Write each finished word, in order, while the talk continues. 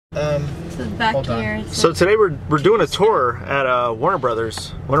So back here. So today we're doing a tour at Warner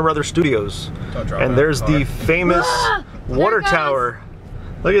Brothers Studios, and there's the famous water tower.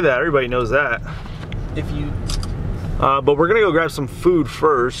 Look at that! Everybody knows that. If you, but we're gonna go grab some food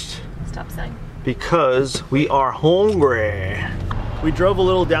first. Stop sign. Because we are hungry. We drove a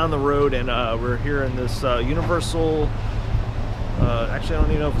little down the road, and we're here in this Universal. Actually, I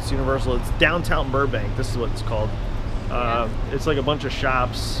don't even know if it's Universal. It's downtown Burbank. This is what it's called. It's like a bunch of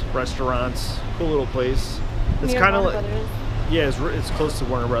shops, restaurants, cool little place. It's kind of like, yeah, it's close to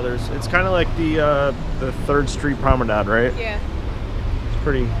Warner Brothers. It's kind of like the 3rd Street Promenade, right? Yeah. It's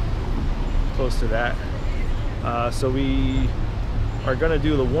pretty close to that. So we are gonna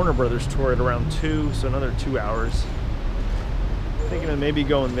do the Warner Brothers tour at around 2, so another 2 hours. Thinking of maybe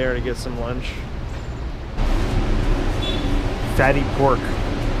going there to get some lunch. Fatty pork.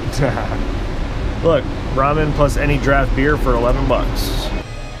 Look, ramen plus any draft beer for 11 bucks.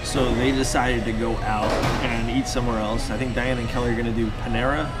 So they decided to go out and eat somewhere else. I think Diane and Kelly are gonna do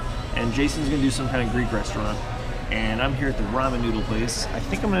Panera, and Jason's gonna do some kind of Greek restaurant. And I'm here at the ramen noodle place. I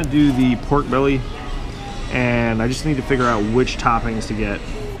think I'm gonna do the pork belly, and I just need to figure out which toppings to get.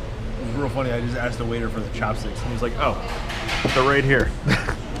 It was real funny, I just asked the waiter for the chopsticks, and he's like, oh, they're right here.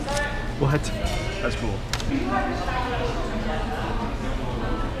 What? That's cool.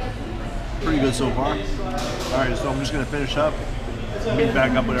 Pretty good so far. Alright, so I'm just gonna finish up, meet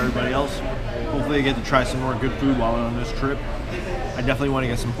back up with everybody else. Hopefully I get to try some more good food while I'm on this trip. I definitely want to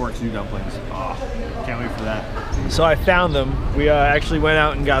get some pork stew dumplings. Oh, can't wait for that. So I found them. We actually went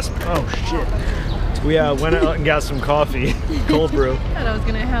out and got some, oh shit. We went out and got some coffee, cold brew. I thought I was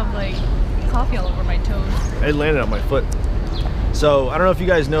gonna have like coffee all over my toes. It landed on my foot. So I don't know if you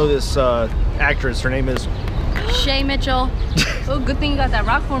guys know this actress. Her name is Shay Mitchell. Oh, good thing you got that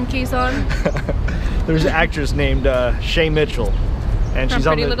rock form case on. There's an actress named Shay Mitchell, and she's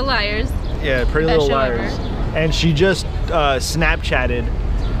on Pretty Little Liars. Yeah, Pretty Little Liars. And she just Snapchatted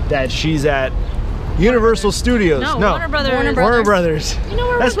that she's at Universal Studios. No, Warner Brothers. Warner Brothers. You know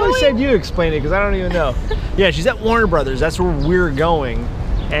where That's we're why I going? said you explain it, because I don't even know. Yeah, she's at Warner Brothers. That's where we're going.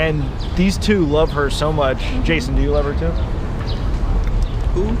 And these two love her so much. Jason, do you love her too?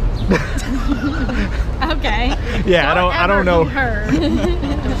 Who? Okay. Yeah, I don't know her. Don't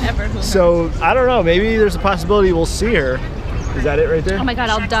ever who So I don't know. Maybe there's a possibility we'll see her. Is that it right there? Oh my god,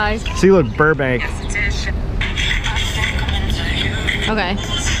 I'll die. See, look, Burbank. Okay,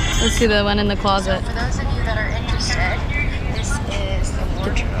 let's see the one in the closet. For those of you that are interested, this is the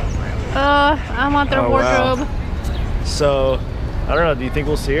wardrobe. I want their wardrobe. Wow. So, I don't know. Do you think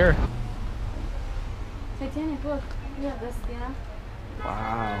we'll see her? Titanic, look. Yeah, this, yeah.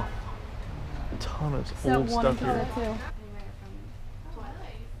 Wow. A ton of old stuff here. Too.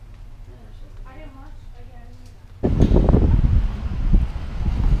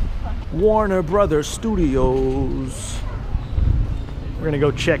 Warner Brothers Studios. We're gonna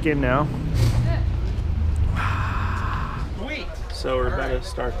go check in now. So we're about to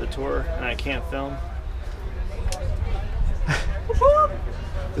start the tour, and I can't film.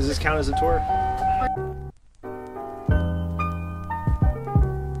 Does this count as a tour?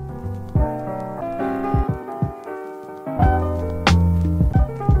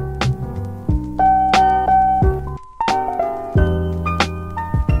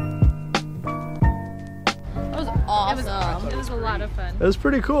 It was a lot of fun. It was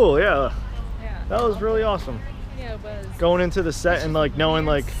pretty cool, yeah. Yeah. That was really awesome. Yeah, it was. Going into the set and like knowing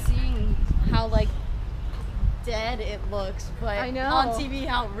like seeing how like dead it looks, but I know. on TV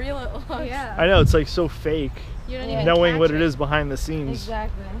how real it looks. Yeah. I know it's like so fake. You don't even Knowing catch what it is behind the scenes.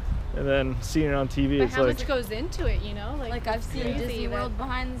 Exactly. And then seeing it on TV, But it's how like much goes into it, you know? Like I've seen crazy Disney that World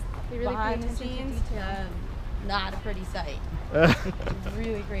behind they really pay the attention to scenes, detail. and not a pretty sight. It's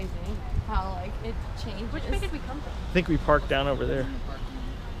really crazy how like it changes. Which way did we come from? I think we parked down over there.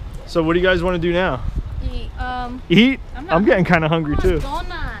 So what do you guys want to do now? Eat. Eat? I'm I'm getting kind of hungry too.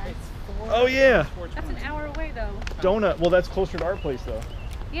 Donuts. Oh yeah. That's an hour away though. Donut. Well, that's closer to our place though.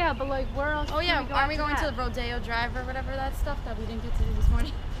 Yeah, but like where else? Oh yeah, are we going to the Rodeo Drive or whatever that stuff that we didn't get to do this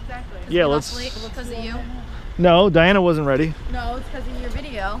morning? Exactly. Yeah, let's. Because of you? No, Diana wasn't ready. No, it's because of your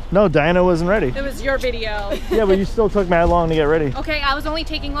video. No, Diana wasn't ready. It was your video. Yeah, but you still took mad long to get ready. Okay, I was only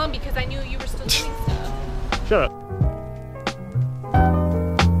taking long because I knew you were still doing stuff. Shut up.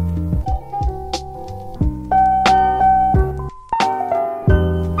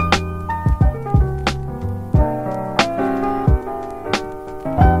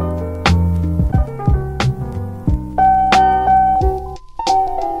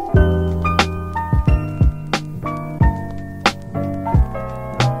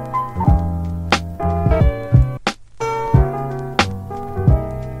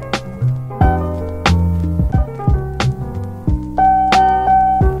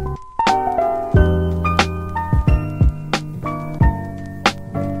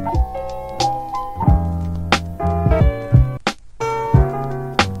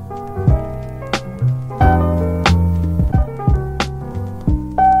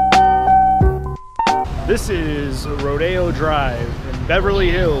 This is Rodeo Drive in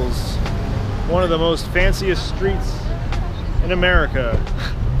Beverly Hills, one of the most fanciest streets in America.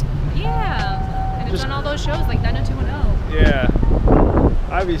 Yeah, and it's on all those shows like 90210. Yeah,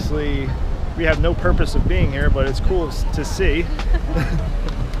 obviously we have no purpose of being here, but it's cool to see.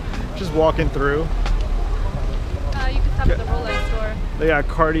 Just walking through. You can stop at the Rolex store. They got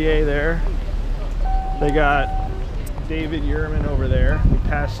Cartier there. They got David Yurman over there. We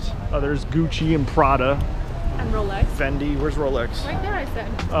passed others, Gucci and Prada. And Rolex. Fendi. Where's Rolex? Right there, I said.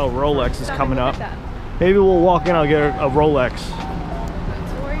 Oh, Rolex is coming up. That. Maybe we'll walk in, I'll get a Rolex.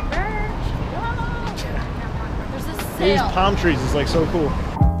 Tory Burch. There's a These sale. palm trees is like so cool.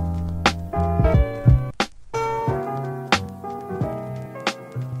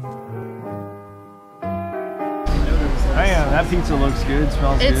 Man, that pizza looks good,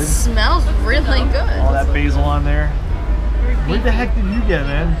 smells It good. smells really good. All that basil on there. What the heck did you get,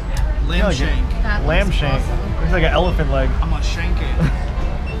 man? Lamb shank. That Lamb looks shank. awesome. Looks like an elephant leg. I'm gonna shank it.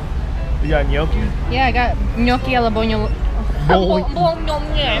 You got gnocchi? Yeah, I got gnocchi alla bolognese. They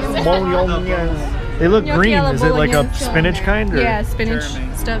look Gnocchi green. alla Is it like a bolognese. spinach kind? Or? Yeah, spinach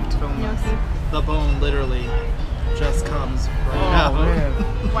Jeremy, stuffed film us. gnocchi. The bone literally just comes right Oh now. man.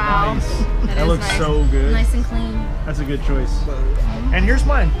 Wow. Nice. That That is looks nice. so good. Nice and clean. That's a good choice. And here's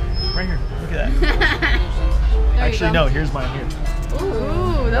mine. Right here. Look at that. Actually, no. Here's mine here.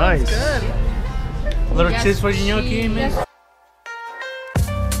 Ooh, that Nice. looks good. A little Yes, cheese for your gnocchi, man. Yes.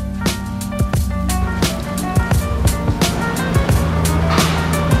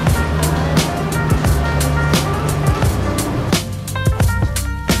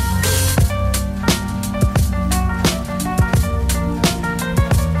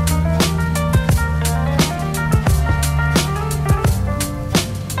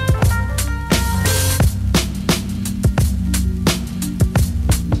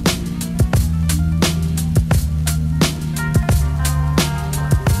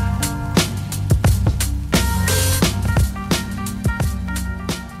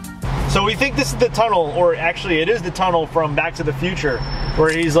 So we think this is the tunnel, or actually it is the tunnel from Back to the Future, where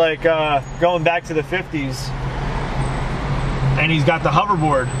he's like going back to the 50s. And he's got the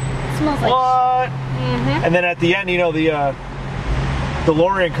hoverboard. Smells like. What? And then at the end, you know, the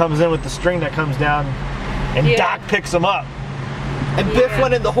DeLorean comes in with the string that comes down, and Yeah. Doc picks him up. And Biff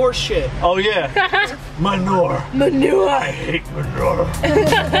went in the horse shit. Oh yeah, manure. Manure. I hate manure.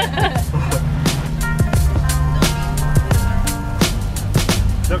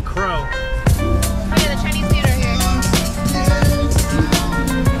 The Crow. Oh yeah, the Chinese theater here.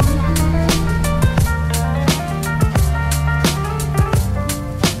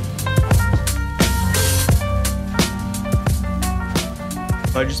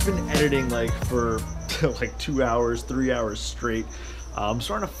 I've just been editing like for like 2 hours, 3 hours straight. I'm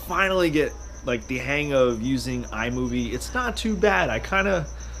starting to finally get like the hang of using iMovie. It's not too bad. I kind of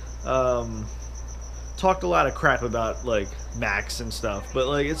talked a lot of crap about like Macs and stuff, but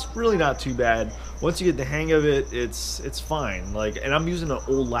like it's really not too bad. Once you get the hang of it, it's fine. Like, and I'm using an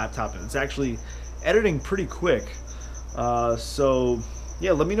old laptop and it's actually editing pretty quick. So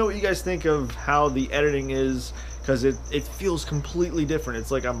yeah, let me know what you guys think of how the editing is, because it feels completely different.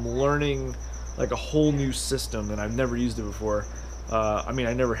 It's like I'm learning like a whole new system and I've never used it before. I mean,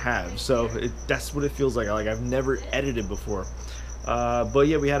 I never have, so that's what it feels like. Like I've never edited before. But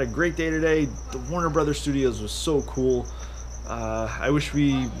yeah, we had a great day today. The Warner Brothers Studios was so cool. I wish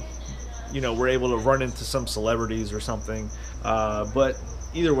we, you know, were able to run into some celebrities or something. But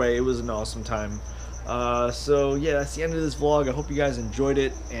either way, it was an awesome time. So yeah, that's the end of this vlog. I hope you guys enjoyed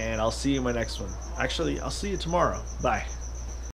it, and I'll see you in my next one. Actually, I'll see you tomorrow. Bye.